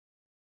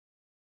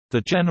The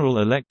General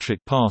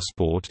Electric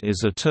Passport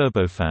is a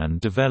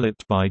turbofan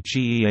developed by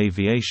GE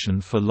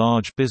Aviation for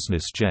large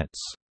business jets.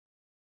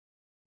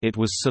 It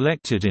was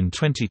selected in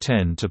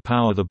 2010 to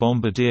power the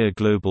Bombardier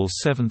Global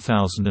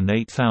 7000 and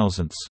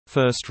 8000,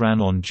 first ran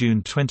on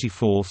June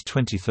 24,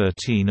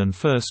 2013 and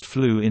first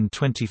flew in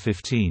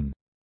 2015.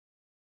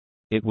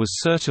 It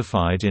was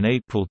certified in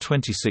April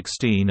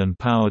 2016 and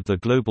powered the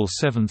Global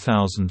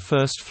 7000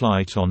 first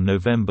flight on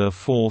November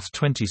 4,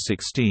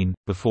 2016,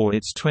 before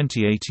its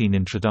 2018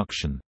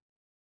 introduction.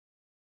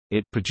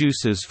 It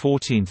produces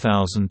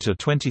 14,000 to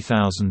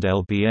 20,000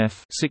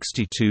 lbf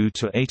 62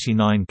 to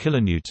 89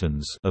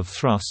 kilonewtons of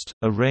thrust,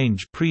 a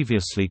range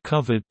previously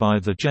covered by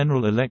the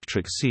General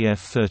Electric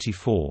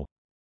CF-34.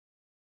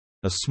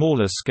 A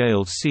smaller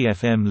scaled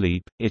CFM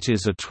LEAP, it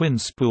is a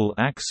twin-spool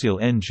axial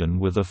engine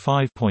with a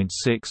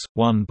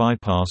 5.6:1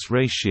 bypass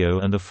ratio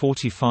and a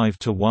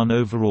 45:1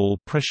 overall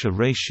pressure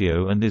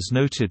ratio and is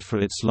noted for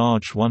its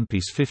large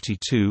one-piece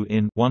 52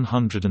 in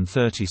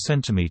 130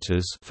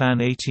 cm fan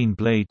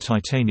 18-blade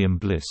titanium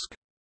blisk.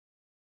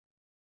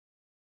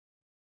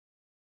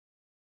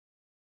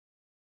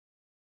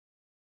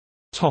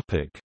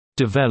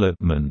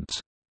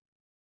 Development.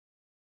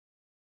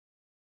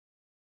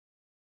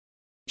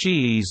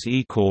 GE's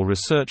eCore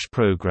research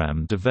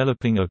program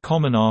developing a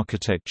common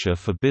architecture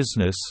for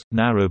business,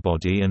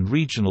 narrowbody and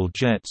regional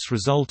jets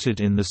resulted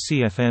in the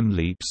CFM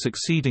LEAP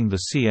succeeding the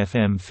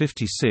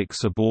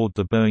CFM56 aboard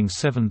the Boeing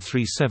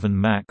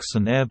 737 MAX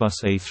and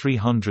Airbus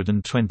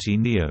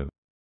A320neo.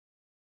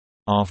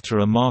 After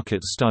a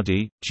market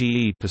study,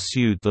 GE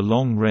pursued the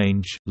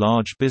long-range,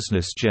 large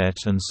business jet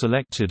and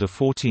selected a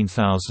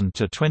 14,000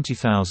 to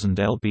 20,000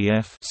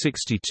 lbf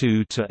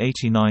 62 to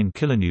 89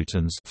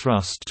 kilonewtons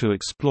thrust to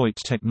exploit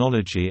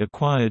technology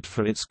acquired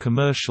for its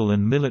commercial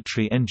and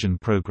military engine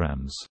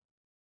programs.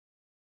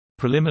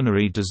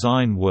 Preliminary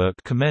design work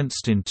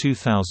commenced in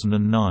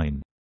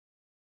 2009.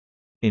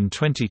 In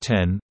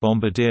 2010,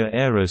 Bombardier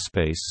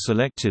Aerospace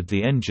selected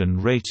the engine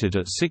rated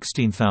at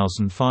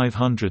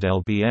 16,500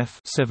 lbf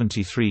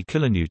 73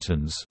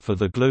 kilonewtons for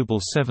the Global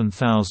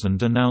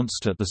 7000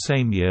 announced at the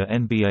same year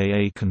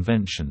NBAA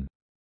convention.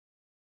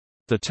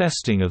 The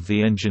testing of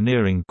the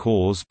engineering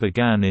cores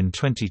began in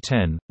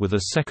 2010, with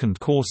a second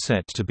core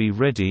set to be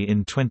ready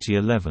in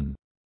 2011.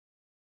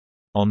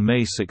 On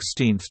May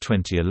 16,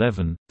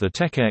 2011, the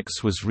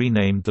Tech-X was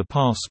renamed the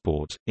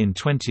Passport. In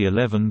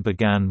 2011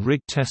 began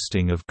rig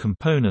testing of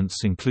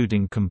components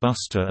including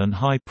combustor and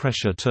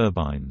high-pressure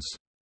turbines.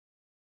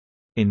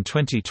 In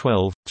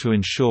 2012, to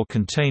ensure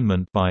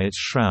containment by its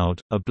shroud,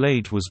 a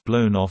blade was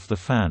blown off the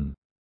fan.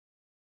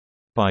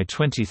 By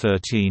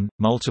 2013,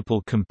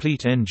 multiple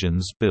complete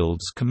engines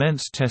builds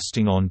commenced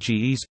testing on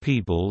GE's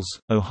Peebles,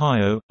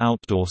 Ohio,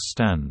 outdoor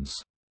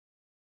stands.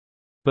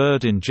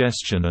 Bird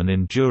ingestion and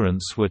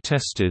endurance were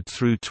tested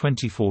through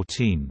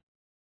 2014.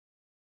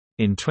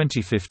 In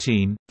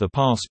 2015, the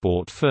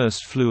Passport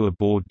first flew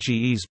aboard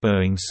GE's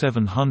Boeing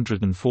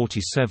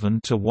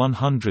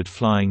 747-100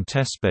 flying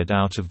testbed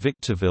out of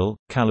Victorville,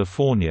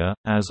 California,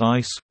 as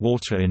ice,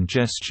 water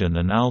ingestion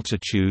and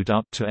altitude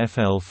up to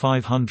FL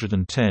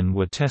 510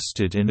 were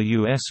tested in a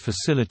U.S.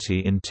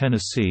 facility in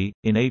Tennessee.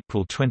 In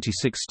April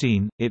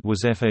 2016, it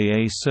was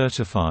FAA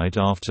certified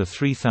after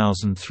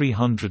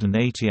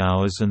 3,380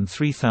 hours and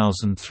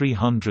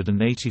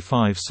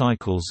 3,385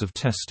 cycles of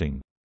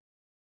testing.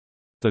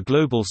 The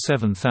Global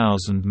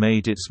 7000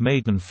 made its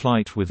maiden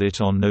flight with it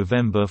on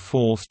November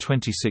 4,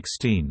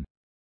 2016.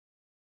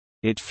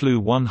 It flew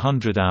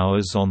 100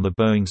 hours on the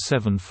Boeing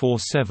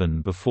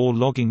 747 before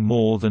logging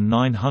more than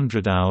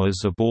 900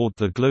 hours aboard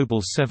the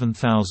Global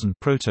 7000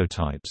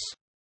 prototypes.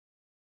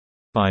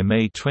 By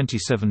May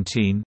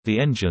 2017,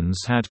 the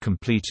engines had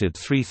completed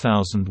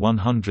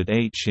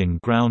 3,100h in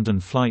ground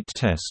and flight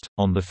test.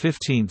 On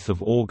 15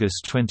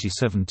 August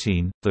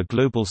 2017, the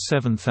Global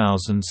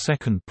 7000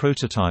 second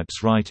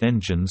prototype's right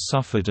engine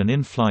suffered an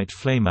in-flight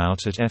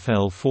flameout at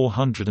FL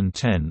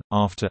 410,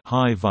 after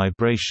high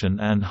vibration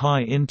and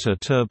high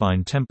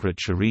inter-turbine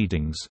temperature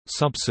readings.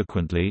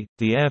 Subsequently,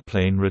 the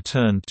airplane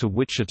returned to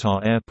Wichita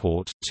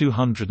Airport,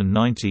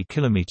 290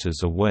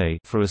 km away,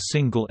 for a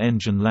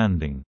single-engine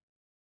landing.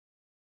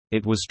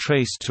 It was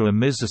traced to a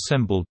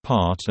misassembled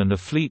part and a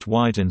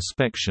fleet-wide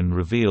inspection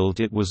revealed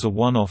it was a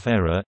one-off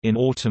error. In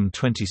autumn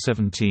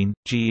 2017,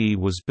 GE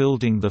was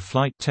building the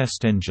flight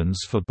test engines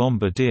for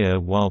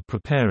Bombardier while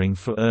preparing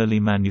for early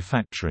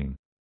manufacturing.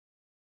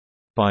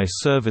 By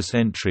service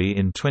entry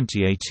in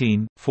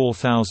 2018,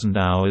 4,000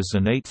 hours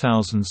and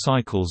 8,000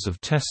 cycles of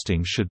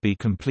testing should be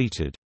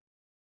completed.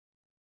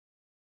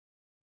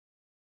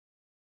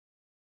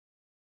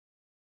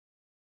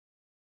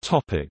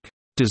 Topic: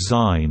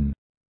 Design.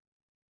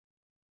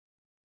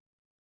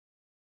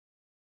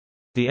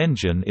 The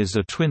engine is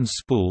a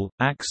twin-spool,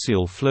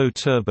 axial flow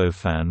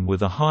turbofan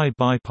with a high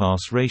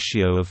bypass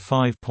ratio of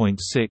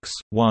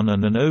 5.6:1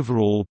 and an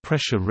overall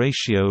pressure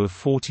ratio of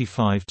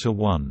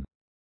 45:1.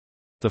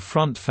 The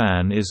front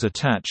fan is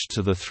attached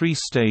to the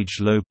 3-stage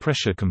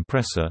low-pressure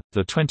compressor,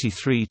 the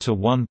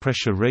 23:1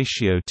 pressure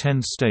ratio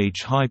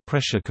 10-stage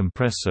high-pressure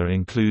compressor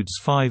includes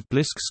 5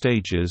 blisk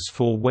stages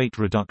for weight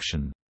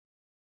reduction.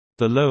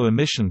 The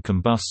low-emission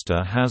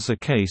combustor has a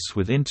case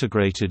with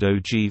integrated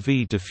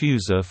OGV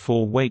diffuser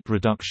for weight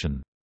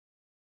reduction.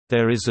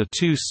 There is a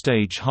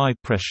 2-stage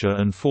high-pressure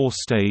and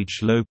 4-stage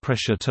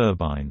low-pressure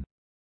turbine.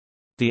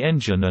 The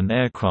engine and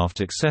aircraft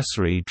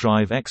accessory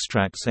drive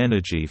extracts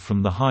energy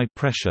from the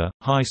high-pressure,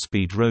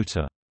 high-speed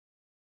rotor.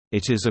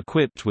 It is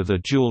equipped with a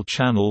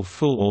dual-channel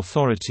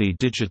full-authority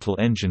digital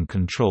engine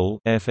control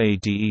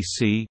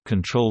 (FADEC)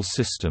 control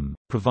system,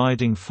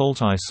 providing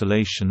fault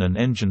isolation and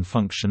engine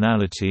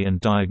functionality and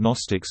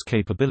diagnostics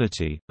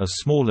capability. A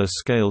smaller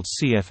scaled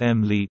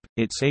CFM LEAP,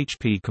 its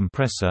HP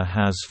compressor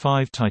has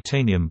 5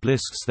 titanium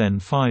blisks, then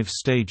 5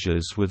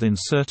 stages with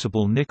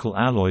insertable nickel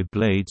alloy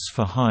blades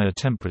for higher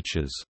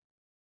temperatures.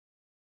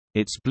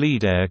 Its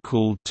bleed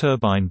air-cooled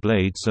turbine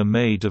blades are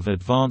made of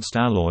advanced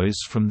alloys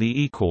from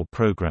the ECOR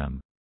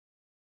program.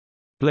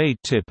 Blade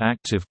tip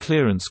active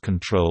clearance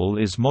control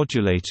is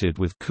modulated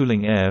with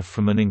cooling air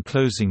from an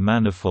enclosing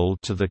manifold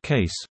to the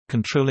case,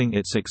 controlling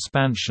its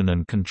expansion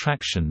and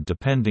contraction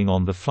depending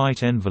on the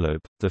flight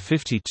envelope. The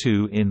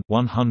 52 in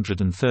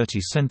 130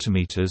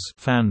 cm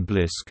fan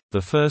blisk, the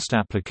first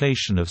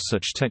application of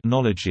such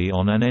technology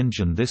on an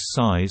engine this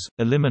size,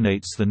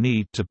 eliminates the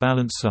need to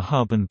balance a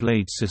hub and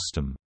blade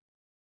system.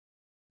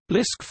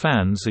 Blisk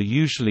fans are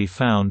usually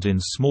found in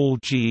small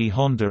GE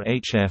Honda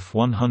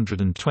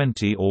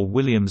HF120 or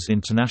Williams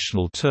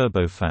International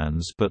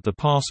turbofans, but the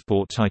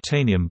Passport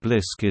titanium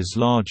blisk is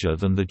larger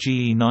than the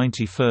GE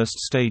 90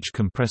 first-stage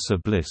compressor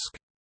blisk.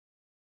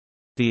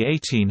 The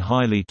 18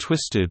 highly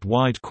twisted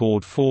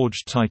wide-chord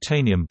forged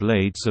titanium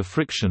blades are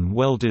friction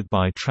welded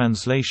by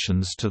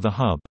translations to the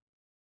hub.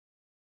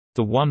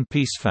 The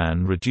one-piece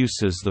fan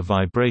reduces the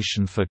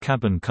vibration for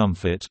cabin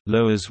comfort,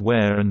 lowers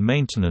wear and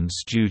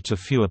maintenance due to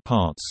fewer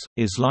parts,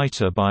 is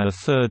lighter by a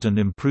third and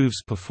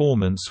improves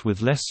performance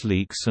with less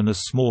leaks and a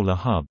smaller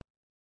hub.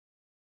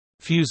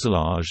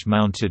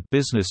 Fuselage-mounted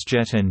business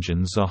jet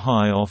engines are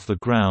high off the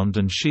ground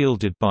and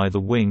shielded by the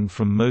wing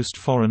from most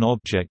foreign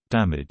object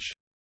damage.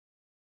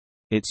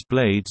 Its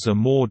blades are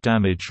more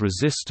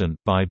damage-resistant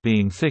by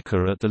being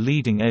thicker at the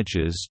leading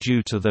edges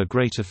due to their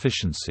great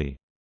efficiency.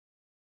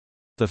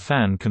 The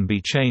fan can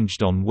be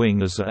changed on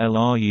wing as a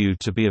LRU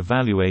to be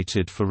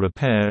evaluated for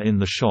repair in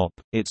the shop.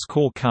 Its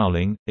core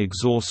cowling,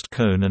 exhaust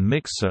cone and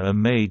mixer are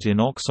made in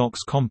ox-ox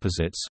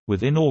composites,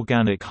 with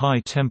inorganic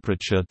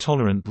high-temperature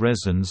tolerant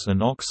resins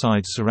and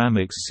oxide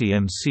ceramics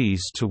CMCs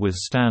to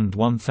withstand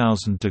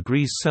 1000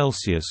 degrees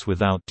Celsius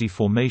without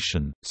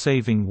deformation,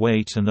 saving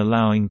weight and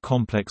allowing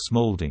complex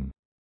molding.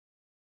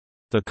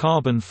 The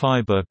carbon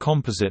fiber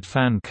composite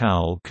fan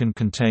cowl can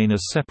contain a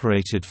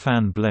separated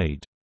fan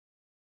blade.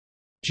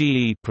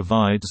 GE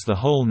provides the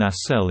whole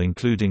nacelle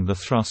including the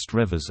thrust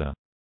reverser.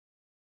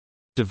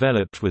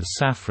 Developed with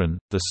Safran,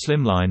 the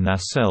slimline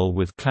nacelle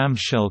with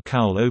clamshell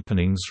cowl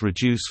openings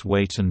reduce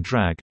weight and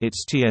drag.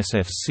 Its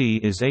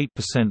TSFC is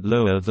 8%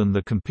 lower than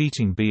the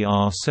competing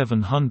BR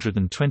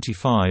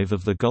 725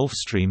 of the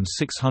Gulfstream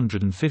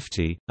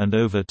 650, and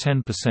over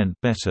 10%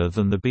 better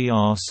than the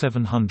BR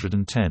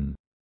 710.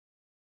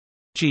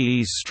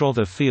 GE's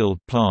Strother Field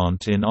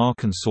plant in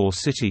Arkansas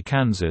City,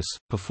 Kansas,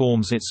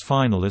 performs its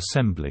final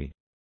assembly.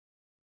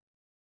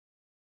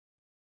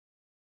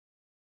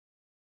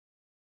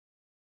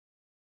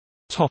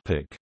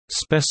 Topic: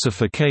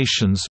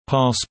 Specifications.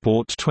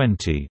 Passport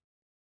 20.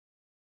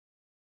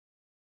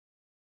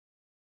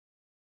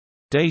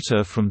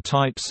 Data from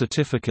Type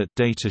Certificate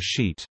Data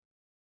Sheet.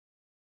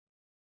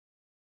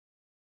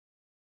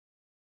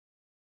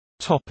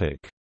 Topic: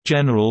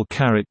 General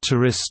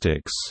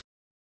characteristics.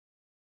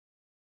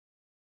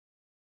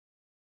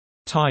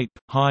 Type: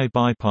 high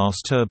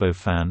bypass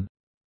turbofan.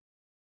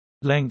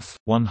 Length: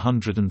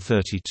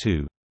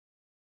 132.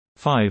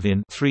 5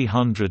 in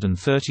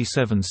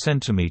 337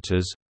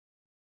 centimeters.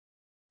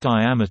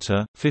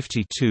 Diameter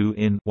 52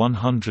 in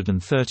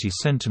 130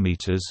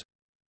 centimeters.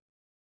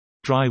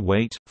 Dry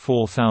weight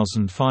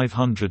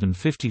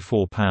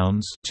 4,554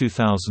 pounds,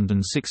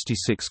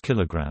 2,066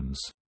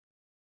 kilograms.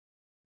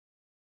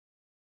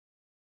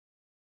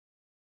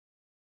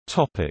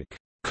 Topic: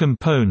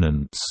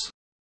 Components.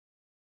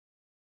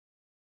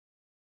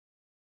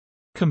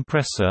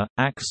 Compressor,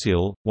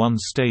 axial,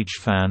 1-stage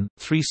fan,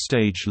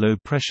 3-stage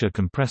low-pressure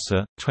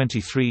compressor,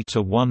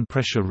 23:1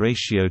 pressure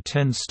ratio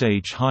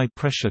 10-stage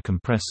high-pressure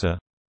compressor.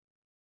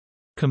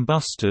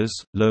 Combustors,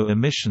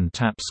 low-emission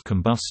TAPS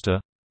combustor.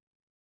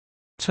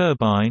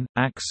 Turbine,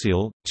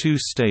 axial,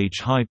 2-stage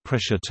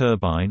high-pressure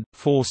turbine,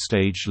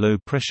 4-stage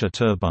low-pressure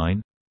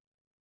turbine.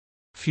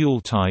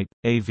 Fuel type,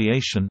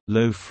 aviation,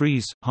 low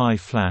freeze, high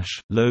flash,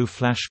 low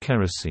flash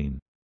kerosene.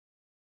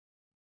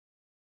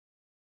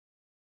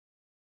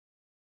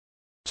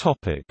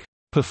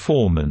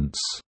 Performance.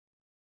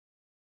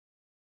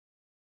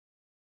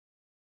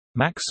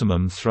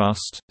 Maximum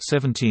thrust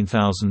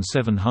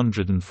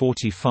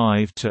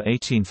 17,745 to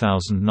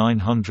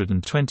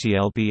 18,920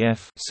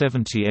 lbf,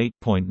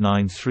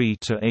 78.93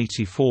 to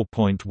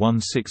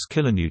 84.16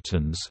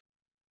 kilonewtons.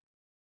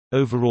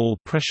 Overall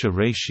pressure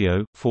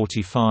ratio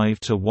 45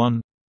 to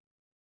 1.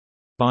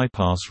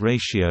 Bypass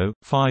ratio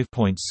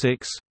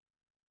 5.6.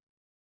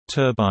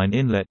 Turbine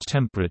inlet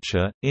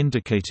temperature,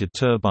 indicated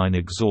turbine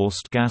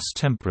exhaust gas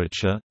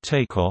temperature,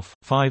 takeoff,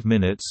 5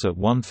 minutes at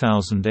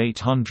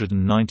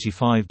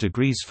 1895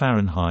 degrees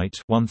Fahrenheit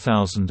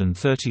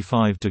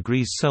 1035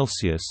 degrees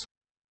Celsius.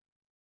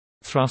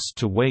 Thrust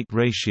to weight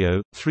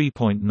ratio,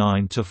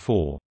 3.9 to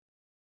 4.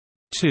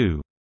 2.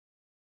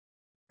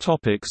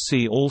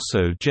 See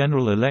also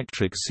General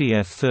Electric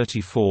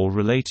CF34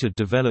 related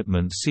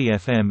development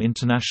CFM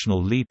International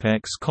LEAP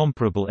X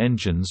comparable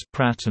engines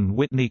Pratt &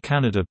 Whitney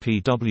Canada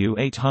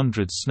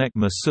PW800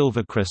 Snecma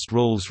Silvercrest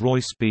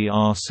Rolls-Royce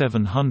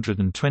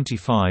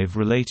BR725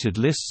 related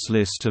lists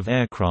List of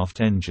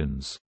aircraft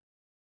engines.